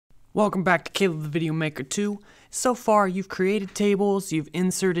Welcome back to Caleb the Video Maker 2. So far you've created tables, you've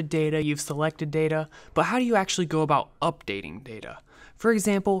inserted data, you've selected data, but how do you actually go about updating data? For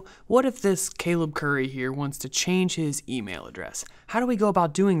example, what if this Caleb Curry here wants to change his email address? How do we go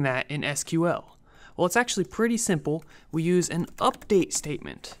about doing that in SQL? Well, it's actually pretty simple. We use an update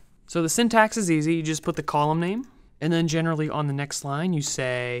statement. So the syntax is easy. You just put the column name, and then generally on the next line you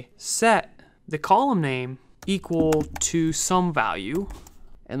say set the column name equal to some value.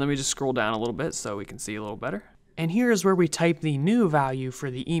 And let me just scroll down a little bit so we can see a little better. And here is where we type the new value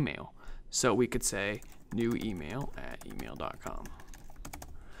for the email. So we could say new email at email.com.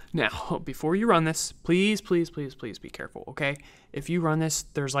 Now, before you run this, please be careful, okay? If you run this,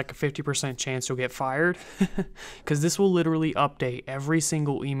 there's like a 50% chance you'll get fired because this will literally update every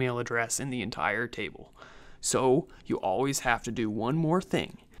single email address in the entire table. So you always have to do one more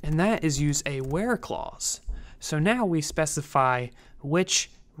thing, and that is use a where clause. So now we specify which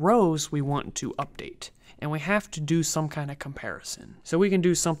rows we want to update, and we have to do some kind of comparison. So we can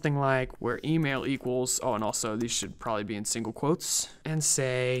do something like where email equals, oh, and also these should probably be in single quotes, and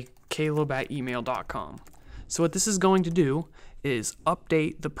say Caleb at email.com. So what this is going to do is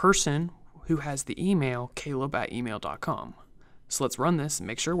update the person who has the email Caleb at email.com. So let's run this and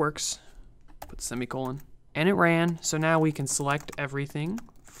make sure it works. Put semicolon, and it ran. So now we can select everything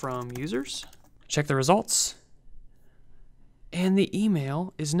from users, check the results, and the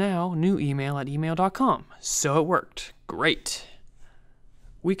email is now new email at email.com. So it worked. Great.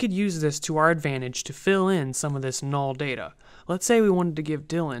 We could use this to our advantage to fill in some of this null data. Let's say we wanted to give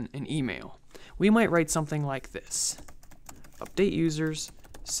Dylan an email. We might write something like this. Update users,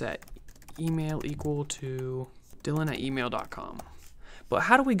 set email equal to Dylan at email.com. But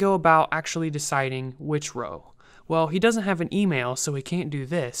how do we go about actually deciding which row? Well, he doesn't have an email, so we can't do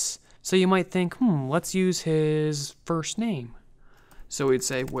this. So you might think, let's use his first name. So we'd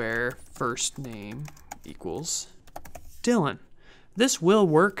say where first name equals Dylan. This will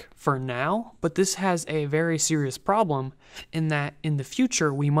work for now, but this has a very serious problem in that in the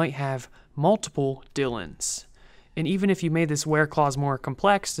future we might have multiple Dylans. And even if you made this where clause more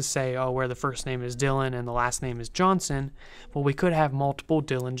complex to say, oh, where the first name is Dylan and the last name is Johnson, well, we could have multiple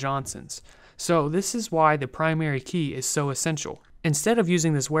Dylan Johnsons. So this is why the primary key is so essential. Instead of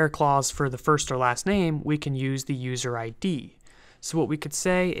using this where clause for the first or last name, we can use the user ID. So what we could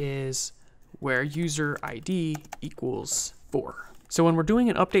say is where user ID equals 4. So when we're doing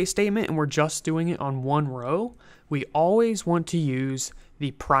an update statement and we're just doing it on one row, we always want to use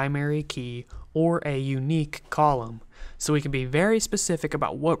the primary key or a unique column. So we can be very specific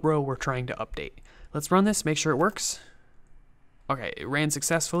about what row we're trying to update. Let's run this, make sure it works. Okay, it ran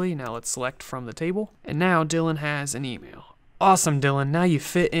successfully. Now let's select from the table. And now Dylan has an email. Awesome, Dylan. Now you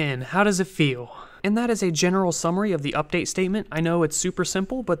fit in. How does it feel? And that is a general summary of the update statement. I know it's super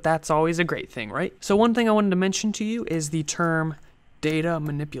simple, but that's always a great thing, right? So one thing I wanted to mention to you is the term data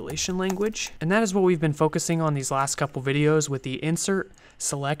manipulation language. And that is what we've been focusing on these last couple videos with the insert,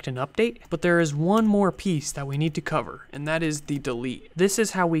 select, and update. But there is one more piece that we need to cover, and that is the delete. This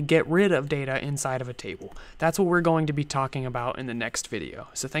is how we get rid of data inside of a table. That's what we're going to be talking about in the next video.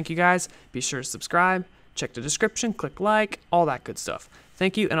 So thank you guys. Be sure to subscribe, check the description, click like, all that good stuff.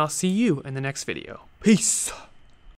 Thank you, and I'll see you in the next video. Peace!